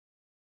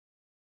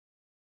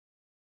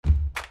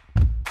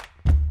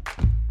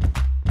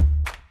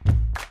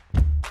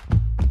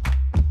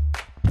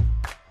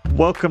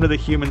Welcome to the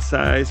Human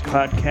Size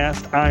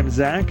Podcast. I'm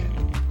Zach.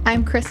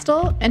 I'm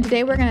Crystal, and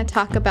today we're going to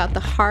talk about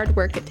the hard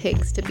work it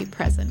takes to be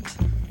present.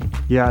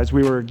 Yeah, as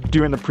we were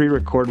doing the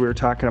pre-record, we were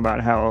talking about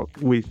how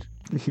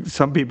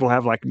some people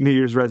have like New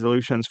Year's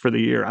resolutions for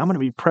the year. I'm going to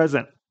be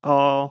present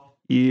all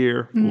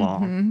year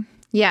long.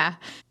 Yeah.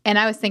 And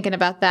I was thinking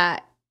about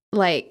that,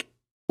 like,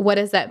 what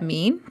does that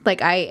mean?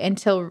 Like,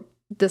 until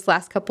this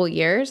last couple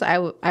years, I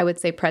would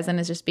say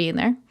present is just being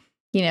there,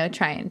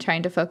 trying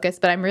to focus.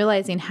 But I'm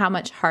realizing how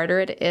much harder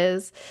it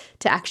is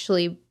to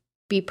actually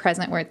be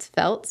present where it's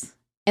felt.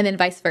 And then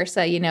vice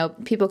versa,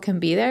 people can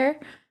be there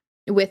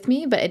with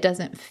me, but it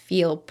doesn't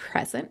feel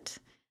present.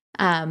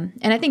 And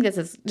I think this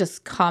is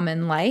just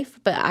common life,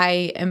 but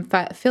I am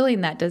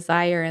feeling that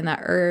desire and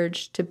that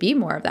urge to be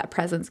more of that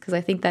presence, because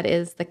I think that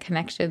is the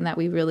connection that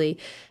we really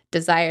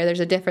desire. There's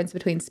a difference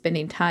between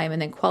spending time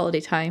and then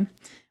quality time,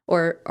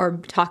 or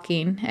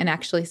talking and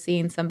actually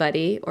seeing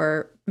somebody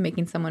or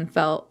making someone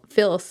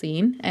feel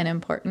seen and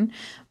important.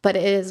 But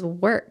it is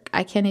work.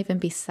 I can't even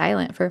be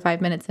silent for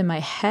 5 minutes in my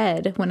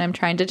head when I'm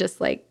trying to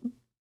just like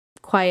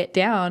quiet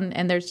down,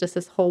 and there's just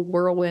this whole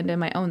whirlwind in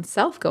my own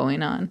self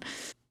going on.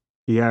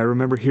 Yeah, I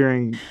remember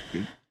hearing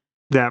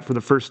that for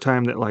the first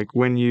time, that like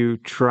when you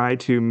try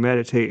to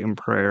meditate in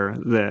prayer,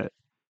 that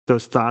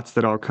those thoughts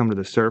that all come to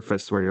the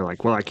surface where you're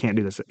like, well, I can't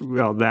do this.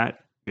 Well, that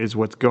is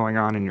what's going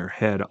on in your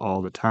head all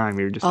the time.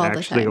 You're just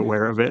actually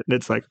aware of it. And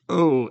it's like,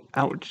 oh,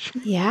 ouch.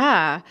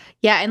 Yeah.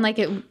 Yeah. And like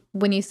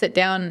when you sit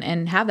down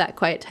and have that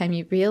quiet time,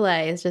 you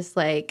realize just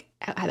like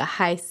at a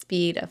high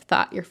speed of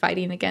thought you're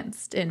fighting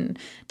against and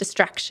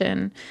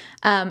distraction.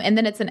 And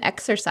then it's an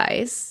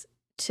exercise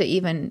to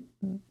even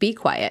be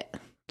quiet.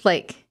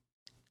 Like,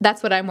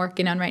 that's what I'm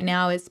working on right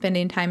now, is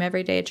spending time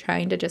every day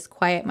trying to just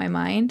quiet my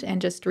mind and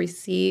just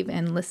receive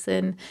and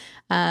listen.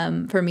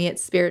 For me,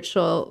 it's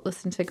spiritual,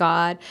 listen to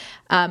God.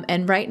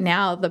 And right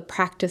now, the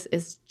practice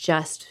is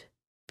just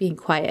being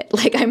quiet.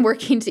 Like, I'm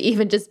working to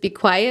even just be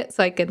quiet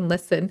so I can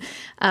listen.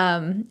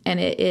 And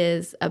it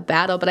is a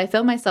battle, but I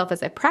feel myself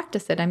as I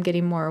practice it, I'm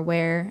getting more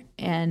aware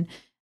and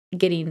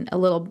getting a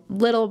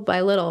little by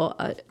little,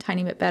 a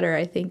tiny bit better,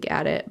 I think,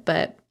 at it.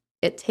 But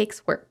it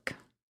takes work.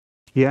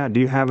 Yeah. Do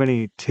you have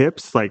any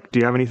tips? Like, do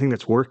you have anything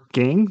that's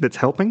working, that's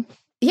helping?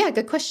 Yeah,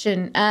 good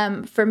question.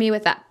 For me,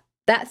 with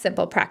that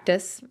simple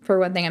practice, for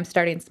one thing, I'm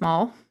starting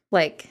small.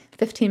 Like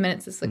 15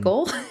 minutes is the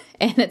goal.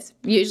 And it's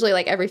usually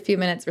like every few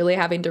minutes really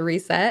having to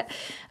reset.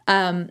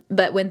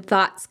 But when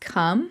thoughts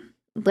come,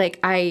 like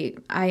I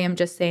am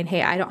just saying,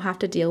 hey, I don't have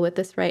to deal with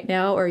this right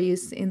now, or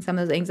use in some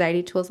of those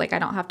anxiety tools, like I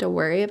don't have to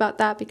worry about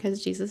that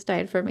because Jesus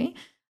died for me.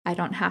 I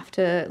don't have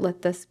to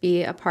let this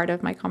be a part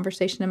of my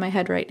conversation in my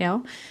head right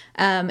now.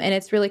 And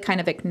it's really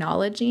kind of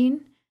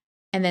acknowledging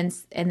and then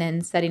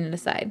setting it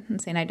aside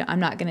and saying, I'm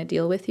not going to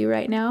deal with you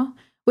right now,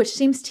 which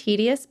seems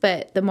tedious,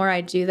 but the more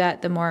I do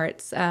that, the more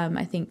it's,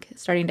 I think,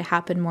 starting to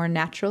happen more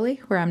naturally,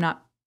 where I'm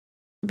not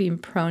being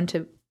prone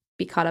to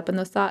be caught up in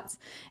those thoughts,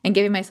 and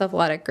giving myself a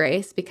lot of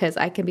grace, because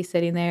I can be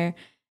sitting there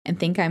and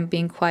think I'm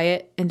being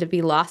quiet and to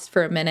be lost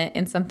for a minute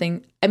in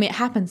something. I mean, it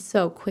happens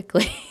so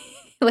quickly.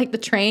 Like the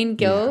train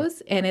goes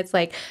and it's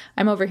like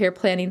I'm over here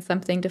planning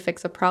something to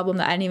fix a problem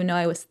that I didn't even know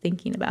I was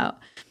thinking about.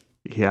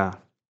 Yeah.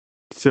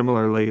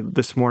 Similarly,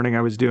 this morning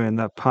I was doing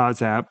the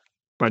Pause app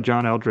by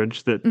John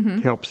Eldredge that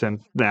helps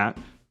in that.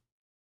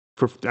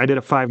 I did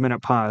a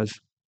 5-minute pause.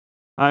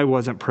 I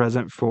wasn't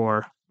present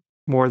for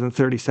more than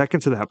 30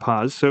 seconds of that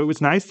pause, so it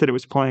was nice that it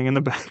was playing in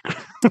the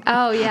background.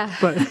 Oh, yeah.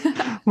 But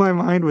my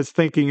mind was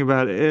thinking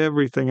about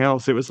everything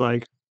else. It was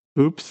like,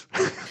 oops.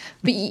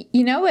 But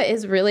you know what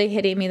is really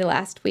hitting me the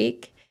last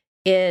week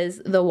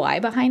is the why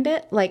behind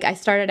it. Like, I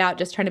started out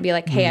just trying to be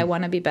like, hey, I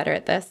want to be better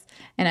at this.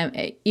 And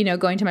I'm,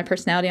 going to my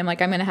personality, I'm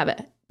like, I'm going to have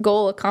a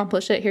goal,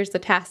 accomplish it. Here's the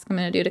task I'm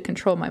going to do to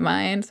control my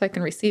mind so I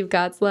can receive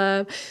God's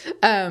love.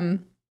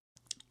 And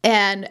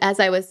as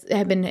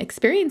have been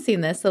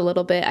experiencing this a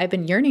little bit, I've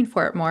been yearning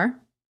for it more.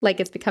 Like,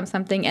 it's become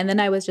something. And then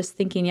I was just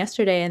thinking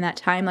yesterday in that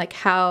time, like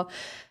how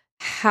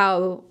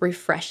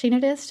refreshing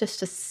it is just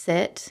to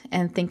sit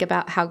and think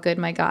about how good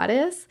my God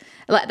is.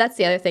 That's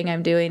the other thing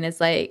I'm doing, is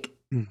like,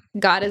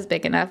 God is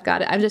big enough.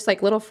 God, I'm just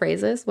like little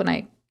phrases when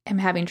I am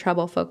having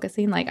trouble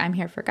focusing, like, I'm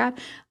here for God.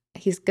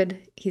 He's good.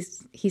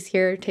 He's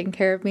here taking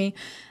care of me.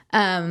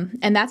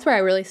 And that's where I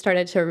really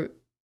started to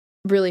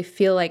really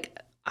feel like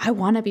I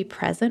want to be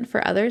present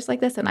for others like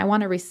this. And I want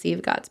to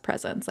receive God's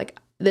presence. Like,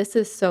 this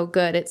is so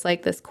good. It's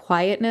like this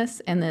quietness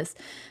and this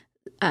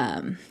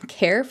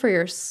care for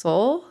your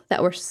soul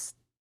that we're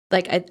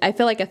like, I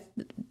feel like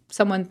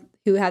someone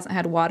who hasn't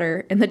had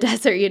water in the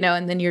desert,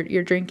 and then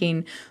you're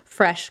drinking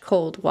fresh,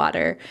 cold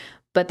water,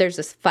 but there's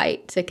this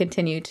fight to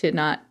continue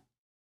to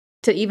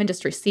even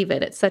just receive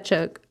it. It's such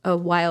a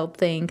wild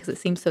thing, because it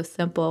seems so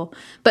simple,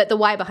 but the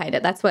why behind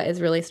it, that's what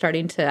is really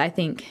starting to, I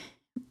think,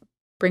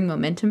 bring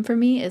momentum for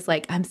me, is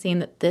like, I'm seeing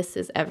that this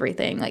is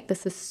everything. Like,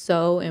 this is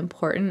so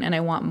important, and I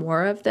want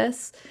more of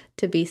this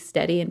to be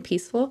steady and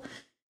peaceful.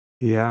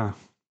 Yeah.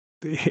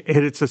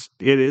 It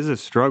is a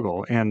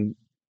struggle. And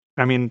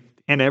I mean,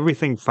 and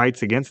everything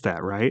fights against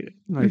that, right?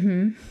 Like,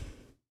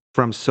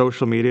 from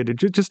social media to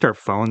just our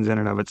phones in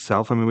and of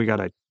itself. I mean, we got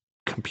a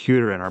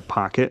computer in our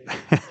pocket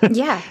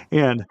Yeah.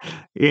 and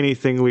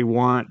anything we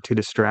want to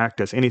distract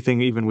us,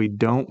 anything even we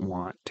don't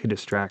want to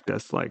distract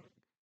us. Like,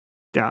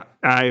 yeah,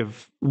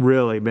 I've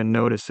really been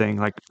noticing,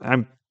 like,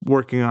 I'm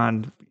working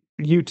on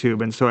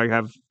YouTube, and so I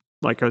have,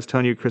 like I was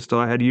telling you, Crystal,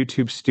 I had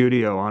YouTube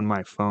Studio on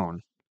my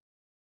phone.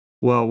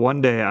 Well,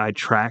 one day I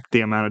tracked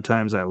the amount of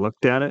times I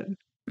looked at it.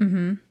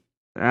 Mm-hmm.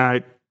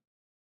 I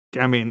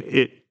I mean,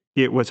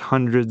 it was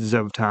hundreds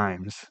of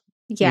times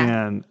Yeah.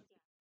 and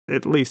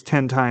at least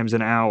 10 times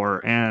an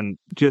hour, and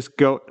just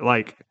go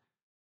like,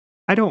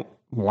 I don't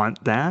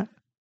want that,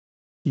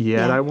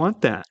 yet Yeah. I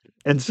want that.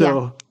 And Yeah.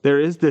 so there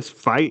is this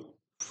fight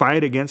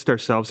against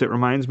ourselves. It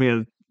reminds me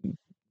of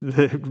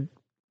the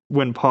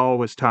when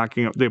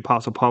the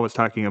Apostle Paul was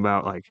talking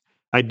about, like,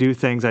 I do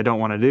things I don't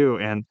wanna do,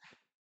 and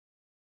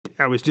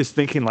I was just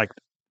thinking, like,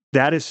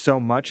 that is so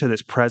much of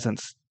this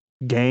presence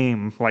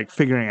game, like,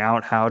 figuring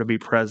out how to be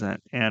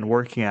present and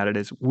working at it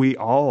is we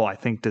all, I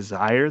think,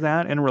 desire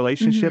that in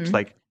relationships, Mm-hmm.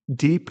 like,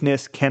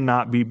 deepness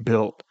cannot be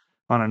built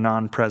on a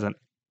non-present,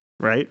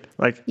 right?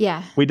 Like,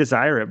 Yeah. we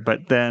desire it,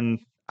 but then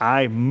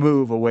I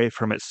move away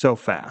from it so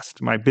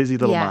fast, my busy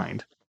little Yeah.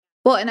 mind.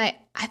 Well, and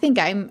I think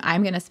I'm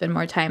gonna spend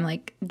more time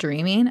like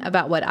dreaming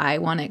about what I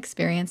want to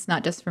experience,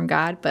 not just from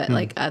God, but Hmm,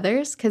 like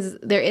others. Because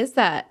there is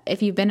that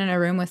if you've been in a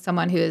room with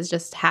someone who is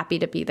just happy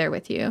to be there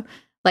with you,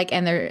 like,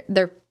 and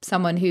they're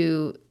someone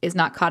who is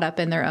not caught up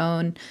in their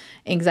own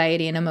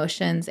anxiety and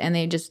emotions, and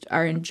they just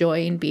are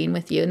enjoying being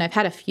with you. And I've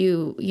had a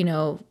few,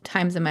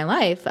 times in my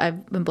life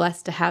I've been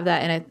blessed to have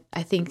that, and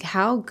I think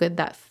how good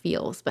that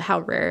feels, but how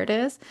rare it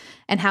is,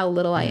 and how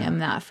little I yeah, am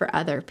that for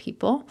other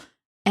people.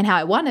 And how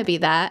I want to be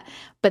that.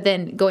 But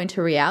then going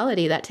to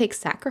reality, that takes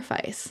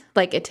sacrifice.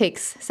 Like it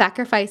takes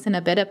sacrifice and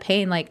a bit of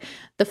pain. Like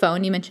the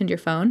phone, you mentioned your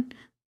phone.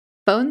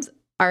 Phones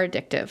are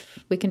addictive.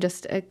 We can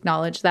just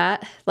acknowledge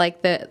that.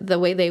 Like the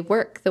way they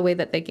work, the way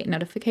that they get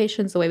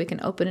notifications, the way we can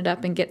open it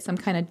up and get some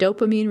kind of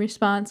dopamine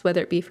response,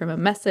 whether it be from a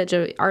message,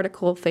 an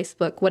article,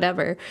 Facebook,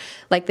 whatever.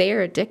 Like they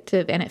are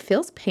addictive, and it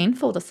feels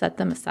painful to set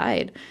them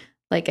aside,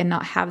 like, and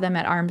not have them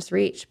at arm's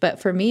reach. But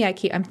for me,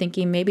 I'm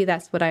thinking maybe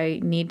that's what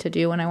I need to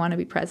do when I want to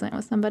be present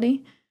with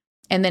somebody,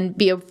 and then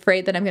be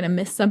afraid that I'm going to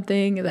miss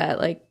something, that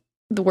like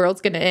the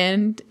world's going to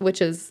end,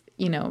 which is,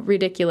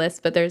 ridiculous.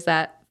 But there's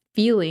that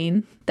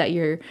feeling that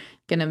you're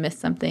going to miss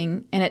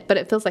something, but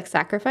it feels like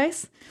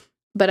sacrifice.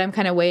 But I'm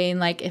kind of weighing,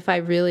 like, if I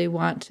really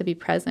want to be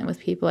present with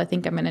people, I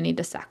think I'm going to need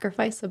to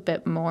sacrifice a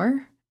bit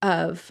more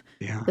of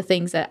yeah. the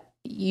things that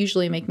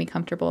usually make me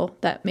comfortable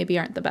that maybe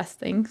aren't the best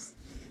things.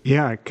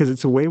 Yeah, because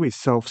it's a way we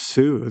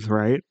self-soothe,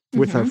 right?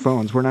 With our Mm-hmm.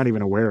 phones, we're not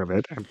even aware of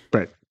it,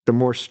 but the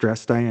more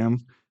stressed I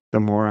am, the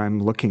more I'm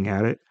looking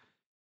at it,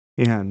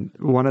 and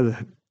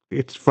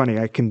it's funny,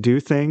 I can do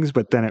things,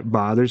 but then it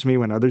bothers me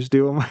when others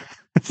do them.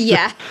 So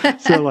Yeah.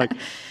 like,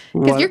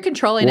 Because you're one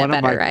controlling it one of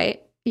better, my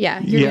right? Yeah,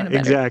 you're yeah, doing it better.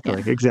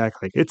 exactly, Yeah.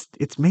 exactly.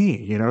 It's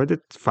me,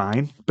 that's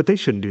fine, but they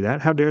shouldn't do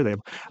that. How dare they?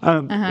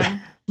 Uh-huh.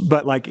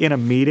 But, like, in a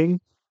meeting,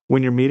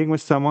 when you're meeting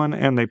with someone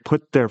and they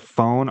put their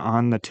phone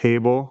on the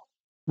table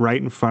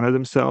right in front of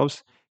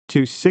themselves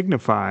to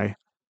signify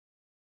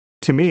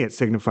to me, it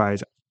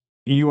signifies,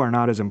 "You are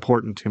not as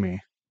important to me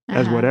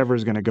as Uh-huh.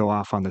 whatever's gonna go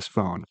off on this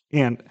phone,"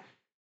 and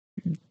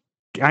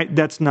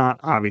that's not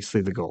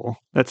obviously the goal.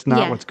 That's not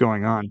Yeah. what's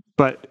going on,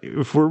 but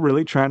if we're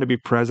really trying to be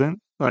present,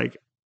 like,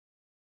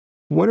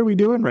 what are we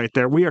doing right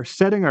there? We are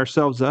setting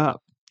ourselves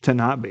up to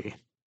not be.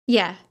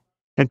 Yeah.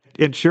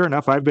 And sure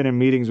enough, I've been in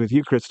meetings with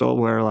you, Crystal,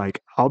 where, like,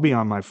 I'll be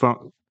on my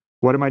phone.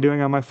 What am I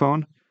doing on my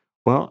phone?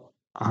 Well,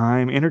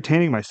 I'm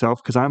entertaining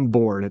myself because 'cause I'm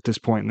bored at this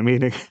point in the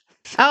meeting.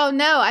 Oh,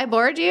 no, I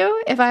bored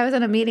you? If I was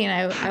in a meeting,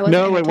 I wasn't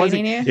No,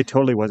 entertaining you? it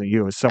totally wasn't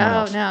you, it was someone Oh,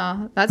 else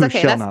no. That's who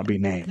okay. shall not be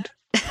named.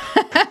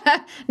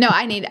 No,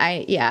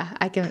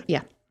 I can,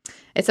 yeah.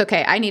 It's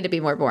okay. I need to be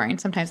more boring.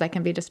 Sometimes I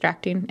can be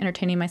distracting,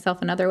 entertaining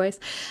myself in other ways.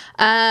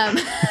 Um,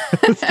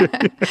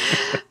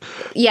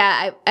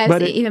 yeah,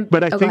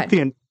 But I go think ahead. the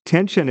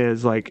intention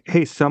is like,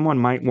 "Hey, someone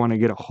might wanna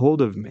get a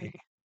hold of me,"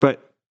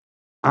 but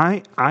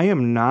I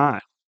am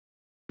not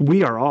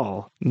we are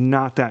all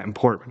not that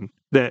important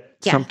that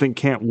Yeah. something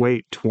can't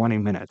wait 20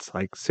 minutes,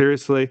 like,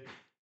 seriously?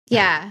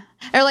 Yeah.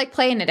 Or like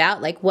playing it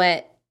out, like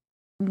what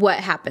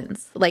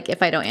happens like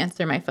if I don't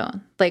answer my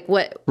phone? Like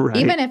what, Right.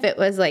 even if it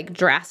was like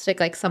drastic,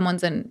 like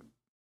someone's in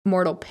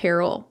mortal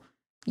peril,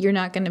 you're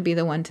not going to be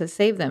the one to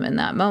save them in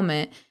that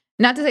moment.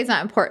 Not to say it's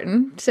not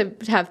important to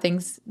have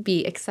things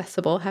be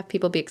accessible, have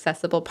people be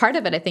accessible. Part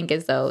of it, I think,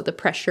 is though the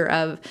pressure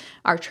of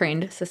our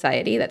trained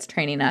society that's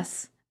training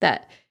us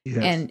that,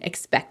 Yes. and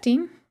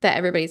expecting that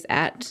everybody's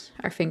at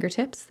our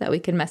fingertips, that we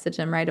can message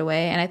them right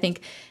away. And I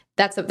think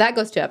that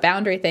goes to a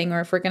boundary thing,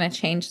 or if we're going to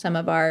change some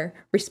of our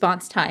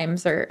response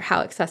times or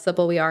how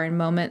accessible we are in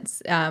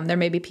moments, there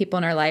may be people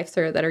in our lives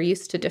that are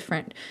used to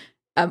different,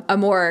 a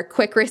more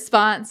quick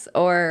response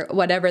or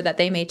whatever, that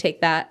they may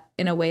take that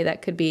in a way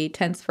that could be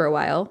tense for a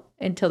while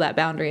until that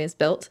boundary is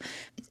built.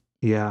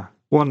 Yeah.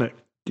 Well,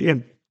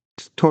 and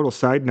total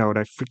side note,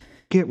 I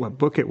forget what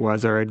book it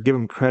was, or I'd give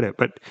him credit,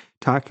 but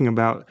talking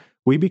about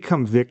we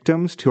become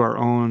victims to our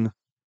own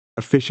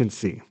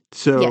efficiency.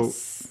 So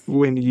Yes.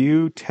 when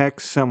you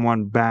text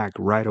someone back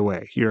right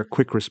away, you're a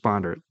quick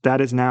responder.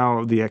 That is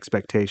now the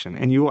expectation.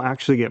 And you will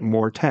actually get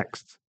more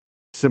texts,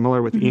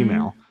 similar with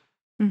email.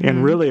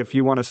 And really, if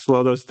you want to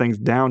slow those things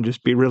down,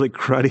 just be really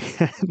cruddy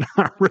and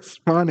not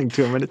responding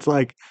to them. And it's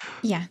like,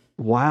 Yeah.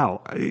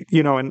 wow,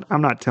 and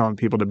I'm not telling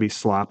people to be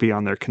sloppy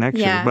on their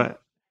connections, Yeah.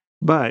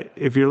 but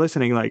if you're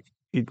listening, like,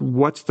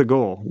 what's the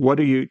goal?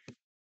 Do you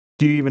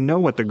even know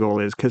what the goal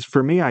is? Because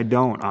for me, I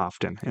don't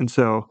often. And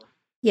so,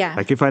 Yeah.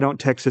 like, if I don't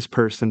text this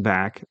person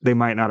back, they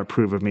might not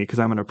approve of me because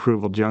I'm an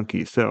approval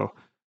junkie. So,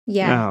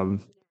 Yeah.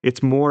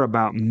 it's more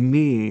about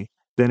me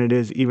than it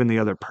is even the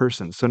other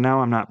person. So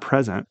now I'm not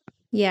present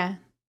Yeah.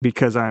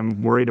 because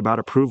I'm worried about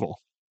approval.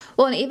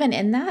 Well, and even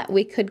in that,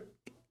 we could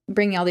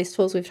bring all these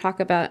tools we've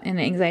talked about in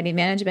anxiety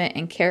management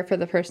and care for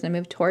the person and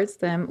move towards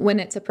them when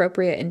it's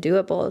appropriate and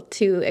doable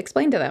to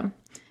explain to them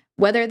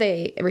whether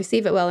they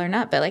receive it well or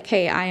not. But like,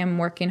 hey, I am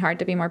working hard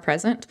to be more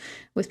present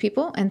with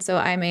people. And so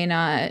I may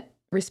not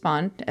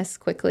respond as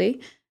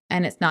quickly.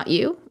 And it's not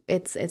you.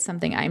 It's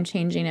something I'm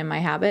changing in my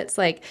habits.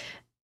 Like,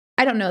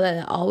 I don't know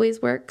that it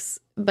always works,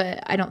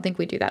 but I don't think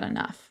we do that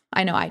enough.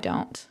 I know I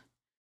don't.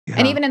 Yeah.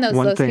 And even in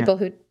those thing, people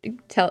who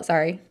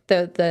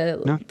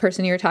the No.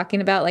 person you were talking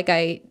about, like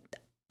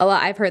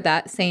I've heard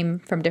that same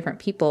from different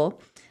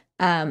people.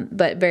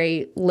 But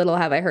very little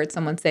have I heard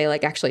someone say,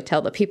 like, actually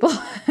tell the people.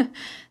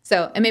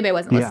 So, and maybe I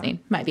wasn't listening.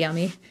 Might be on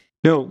me.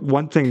 No,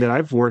 one thing that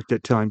I've worked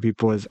at telling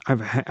people is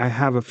I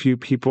have a few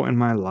people in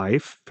my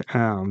life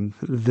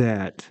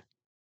that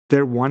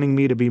they're wanting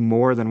me to be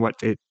more than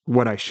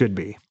what I should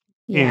be.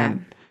 Yeah.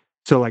 And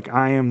so, like,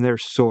 I am their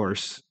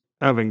source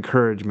of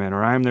encouragement,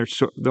 or I'm their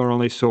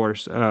only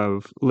source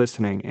of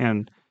listening,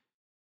 and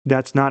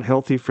that's not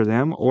healthy for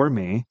them or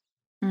me.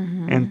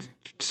 And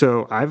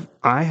so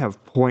I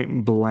have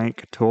point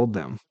blank told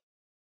them,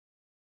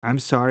 I'm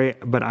sorry,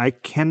 but I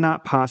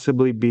cannot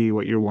possibly be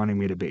what you're wanting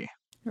me to be.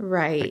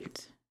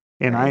 Right.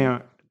 And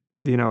right.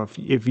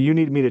 if you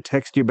need me to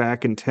text you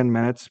back in 10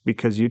 minutes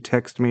because you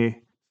text me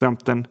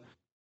something,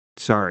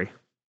 sorry.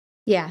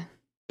 Yeah.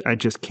 I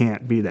just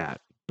can't be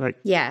that. Like,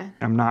 Yeah.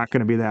 I'm not going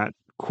to be that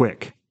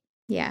quick.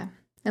 Yeah.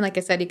 And like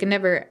I said, you can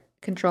never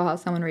control how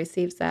someone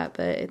receives that,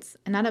 but it's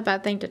not a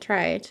bad thing to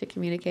try to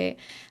communicate.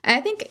 And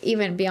I think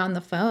even beyond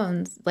the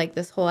phones, like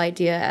this whole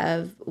idea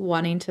of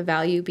wanting to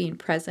value being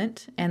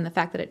present and the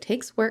fact that it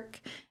takes work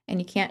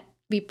and you can't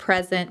be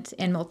present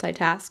and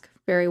multitask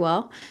very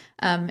well.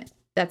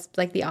 That's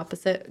like the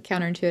opposite,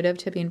 counterintuitive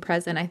to being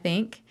present, I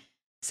think.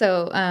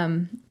 So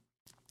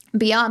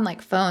beyond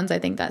like phones, I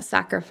think that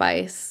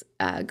sacrifice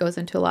goes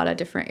into a lot of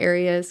different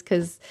areas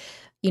because,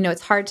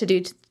 it's hard to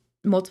do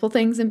multiple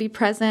things and be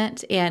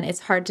present, and it's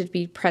hard to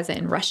be present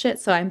and rush it.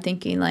 So I'm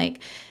thinking like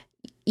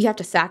you have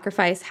to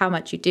sacrifice how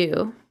much you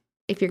do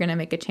if you're going to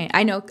make a change.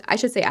 I know I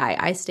should say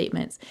I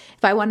statements.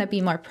 If I want to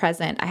be more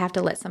present, I have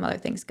to let some other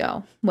things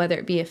go, whether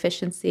it be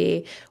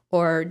efficiency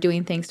or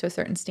doing things to a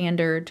certain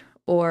standard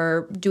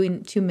or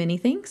doing too many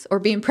things or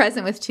being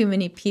present with too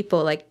many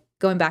people, like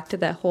going back to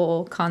the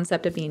whole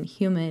concept of being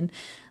human.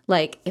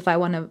 Like if I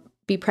want to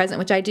be present,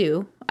 which I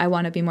do, I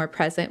want to be more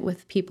present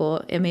with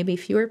people. It may be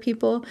fewer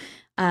people,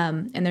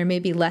 and there may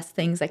be less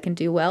things I can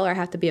do well, or I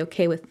have to be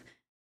okay with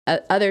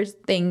other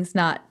things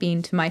not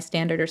being to my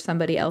standard or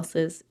somebody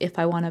else's if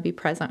I want to be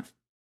present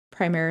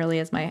primarily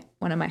as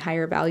one of my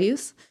higher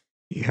values.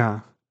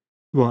 Yeah.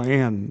 Well,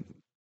 and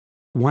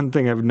one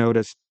thing I've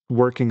noticed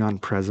working on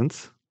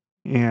presence,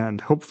 and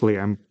hopefully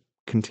I'm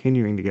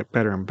continuing to get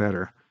better and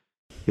better,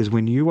 is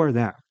when you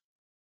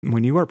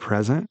are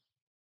present,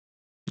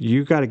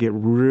 you got to get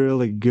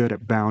really good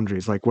at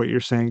boundaries. Like what you're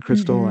saying,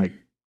 Crystal,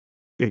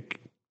 like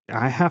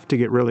I have to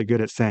get really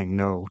good at saying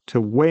no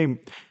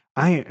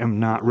I am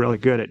not really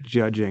good at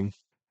judging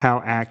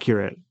how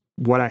accurate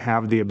what I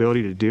have the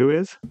ability to do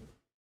is.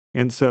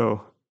 And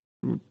so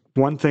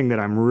one thing that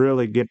I'm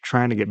really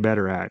trying to get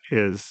better at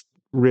is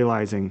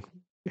realizing,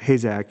 hey,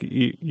 Zach,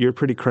 you're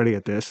pretty cruddy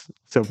at this.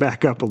 So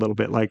back up a little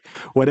bit. Like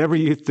whatever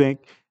you think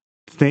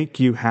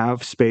you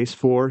have space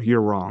for,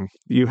 you're wrong.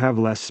 You have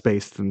less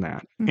space than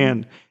that.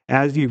 And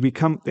as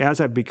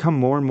I've become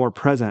more and more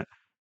present,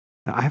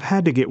 I've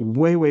had to get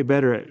way, way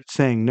better at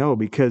saying no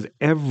because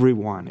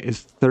everyone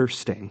is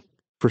thirsting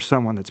for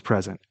someone that's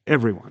present.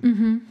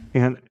 Everyone.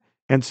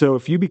 And so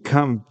if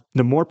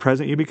the more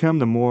present you become,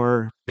 the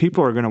more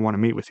people are going to want to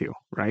meet with you,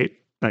 right?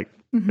 Like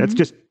that's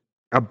just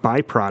a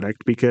byproduct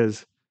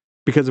because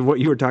of what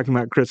you were talking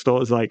about,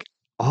 Crystal, is like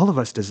all of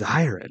us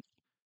desire it.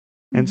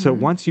 And so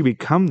once you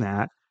become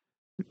that,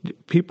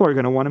 people are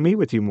going to want to meet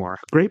with you more.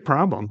 Great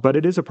problem, but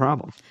it is a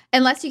problem.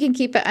 Unless you can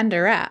keep it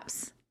under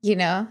wraps.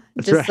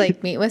 just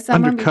like meet with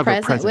someone, Undercover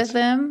be present presence. with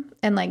them,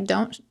 and like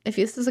if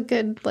this is a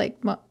good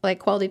like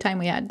quality time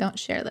we had, don't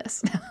share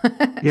this.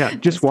 Yeah,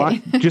 just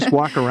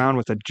walk around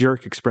with a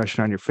jerk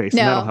expression on your face, and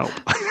that'll help.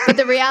 But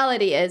the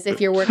reality is,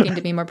 if you're working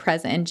to be more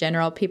present in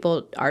general,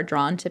 people are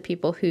drawn to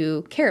people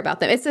who care about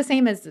them. It's the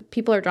same as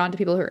people are drawn to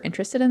people who are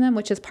interested in them,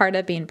 which is part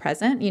of being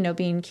present,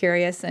 being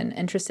curious and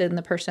interested in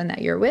the person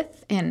that you're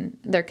with and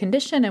their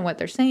condition and what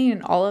they're saying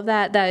and all of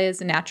that. That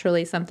is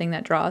naturally something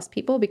that draws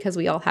people, because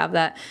we all have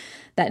that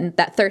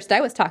thirst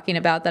I was talking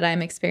about that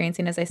I'm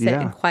experiencing as I sit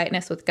in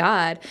quietness with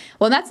God.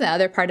 Well, that's the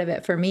other part of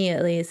it for me,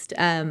 at least.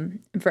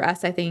 For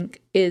us, I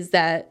think, is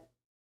that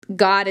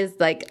God is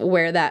like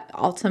where that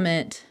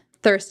ultimate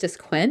thirst is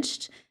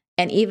quenched,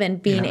 and even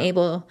being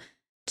able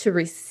to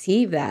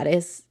receive that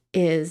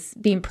is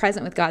being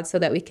present with God so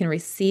that we can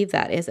receive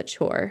that is a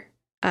chore.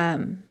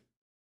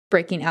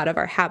 Breaking out of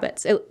our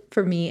habits.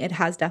 For me, it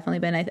has definitely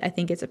been. I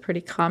think it's a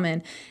pretty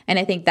common, and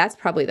I think that's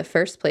probably the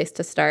first place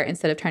to start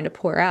instead of trying to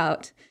pour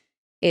out,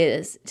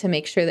 is to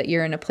make sure that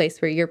you're in a place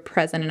where you're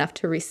present enough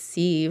to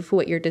receive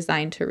what you're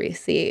designed to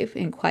receive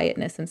in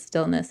quietness and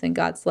stillness and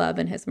God's love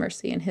and his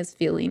mercy and his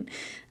feeling.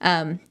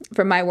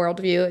 From my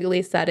worldview, at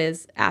least, that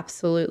is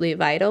absolutely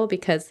vital,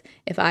 because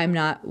if I'm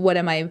not, what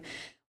am I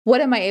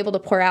able to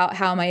pour out?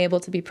 How am I able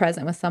to be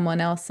present with someone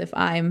else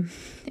and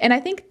I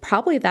think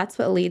probably that's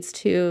what leads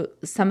to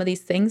some of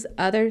these things,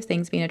 other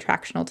things being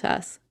attractional to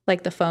us,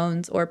 like the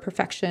phones or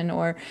perfection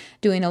or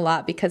doing a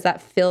lot, because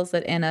that fills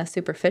it in a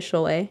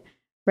superficial way.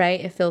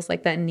 Right? It feels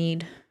like that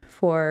need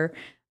for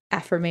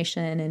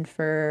affirmation and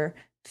for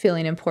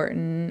feeling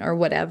important or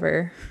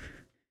whatever.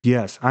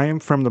 Yes, I am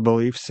from the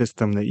belief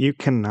system that you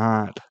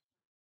cannot,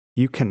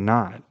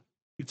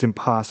 it's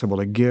impossible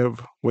to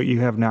give what you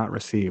have not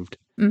received.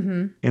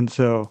 Mm-hmm. And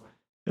so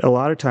a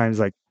lot of times,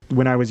 like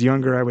when I was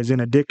younger, I was in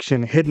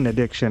hidden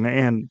addiction,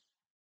 and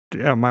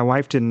my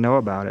wife didn't know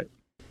about it.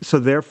 So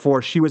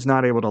therefore, she was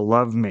not able to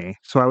love me.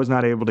 So I was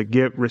not able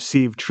to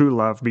receive true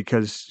love,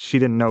 because she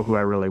didn't know who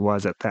I really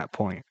was at that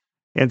point.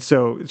 And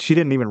so she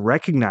didn't even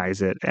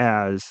recognize it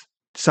as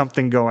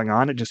something going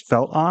on. It just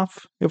felt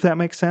off, if that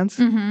makes sense.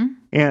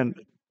 Mm-hmm.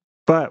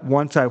 But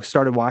once I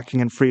started walking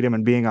in freedom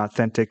and being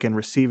authentic and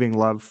receiving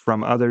love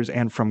from others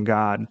and from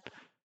God,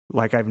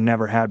 like I've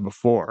never had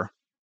before,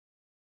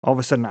 all of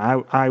a sudden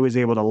I was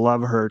able to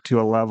love her to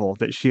a level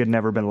that she had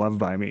never been loved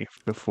by me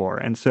before.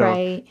 And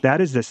so that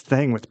is this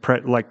thing with,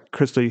 like,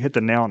 Crystal, you hit the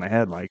nail on the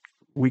head. Like,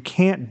 we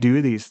can't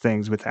do these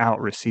things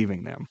without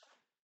receiving them.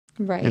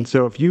 Right. And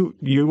so if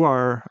you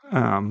are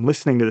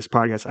listening to this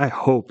podcast, I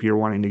hope you're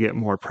wanting to get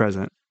more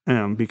present,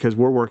 because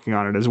we're working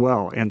on it as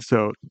well. And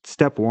so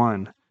step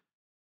one,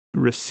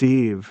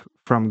 receive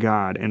from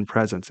God in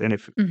presence. And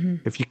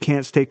if you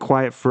can't stay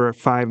quiet for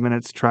 5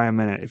 minutes, try a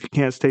minute. If you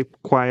can't stay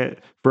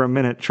quiet for a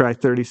minute, try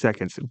 30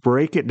 seconds.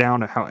 Break it down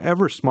to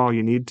however small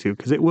you need to,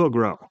 because it will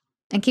grow.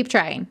 And keep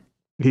trying.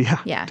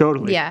 Yeah,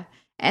 totally. Yeah.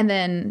 And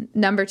then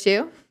number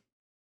 2,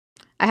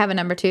 I have a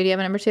number 2. Do you have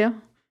a number 2?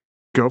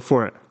 Go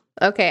for it.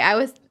 Okay.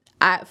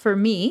 For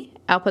me,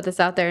 I'll put this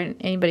out there and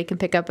anybody can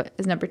pick up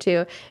as number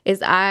 2,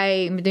 is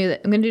I'm going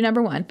to do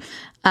number 1.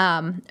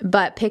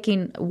 But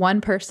picking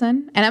one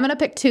person, and I'm going to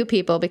pick 2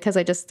 people because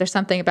there's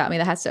something about me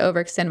that has to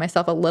overextend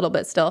myself a little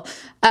bit still.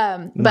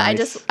 But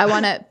nice. I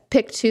want to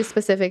pick 2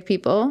 specific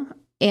people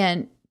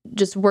and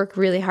just work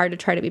really hard to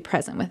try to be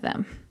present with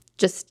them.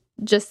 Just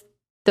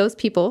those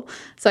people,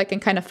 so I can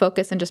kind of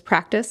focus and just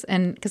practice.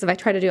 And because if I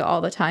try to do it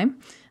all the time,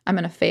 I'm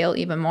going to fail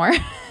even more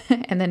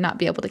and then not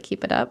be able to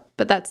keep it up.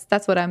 But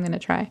that's what I'm going to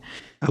try.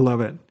 I love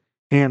it.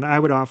 And I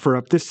would offer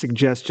up this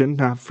suggestion,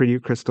 not for you,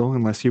 Crystal,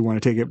 unless you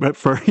want to take it, but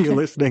for you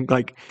listening,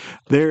 like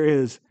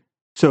there's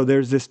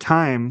this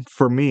time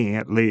for me,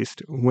 at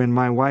least, when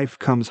my wife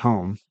comes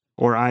home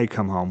or I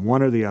come home,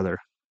 one or the other,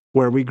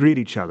 where we greet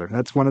each other.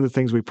 That's one of the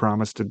things we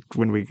promised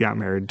when we got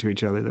married to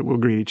each other, that we'll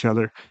greet each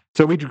other.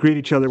 So we greet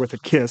each other with a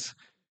kiss,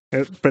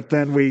 but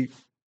then we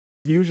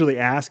usually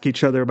ask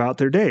each other about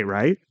their day,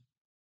 right?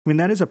 I mean,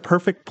 that is a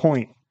perfect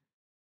point.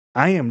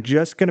 I am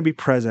just going to be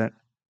present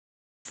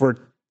for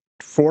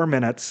 4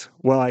 minutes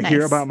while I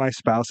hear about my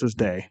spouse's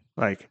day.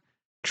 Like,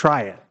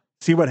 try it.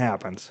 See what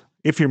happens.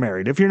 If you're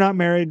married. If you're not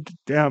married,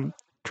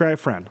 try a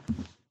friend.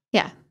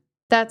 Yeah,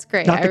 that's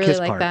great. Not the really kiss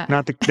like part. That.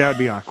 That would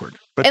be awkward.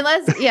 But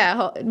unless,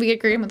 we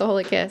agree with the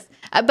holy kiss.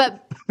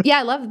 But yeah,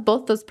 I love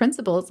both those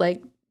principles.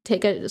 Like,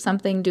 take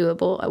something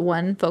doable, a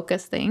one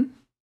focus thing,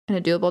 and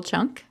a doable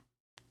chunk,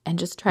 and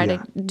just try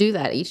to do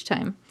that each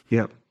time.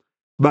 Yep.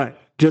 But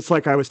just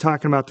like I was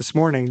talking about this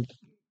morning,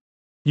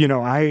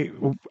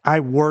 I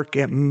work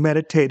at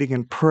meditating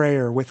and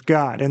prayer with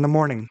God in the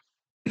morning.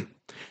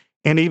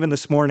 And even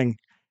this morning,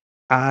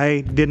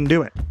 I didn't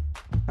do it.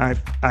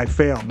 I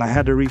failed. I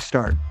had to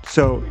restart.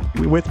 So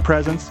with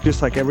presence,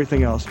 just like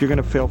everything else, you're going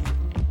to fail.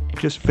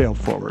 Just fail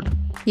forward.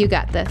 You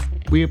got this.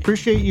 We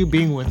appreciate you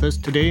being with us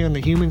today on the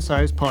Human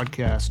Size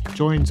Podcast.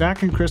 Join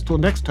Zach and Crystal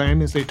next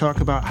time as they talk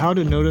about how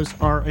to notice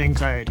our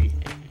anxiety.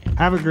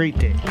 Have a great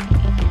day.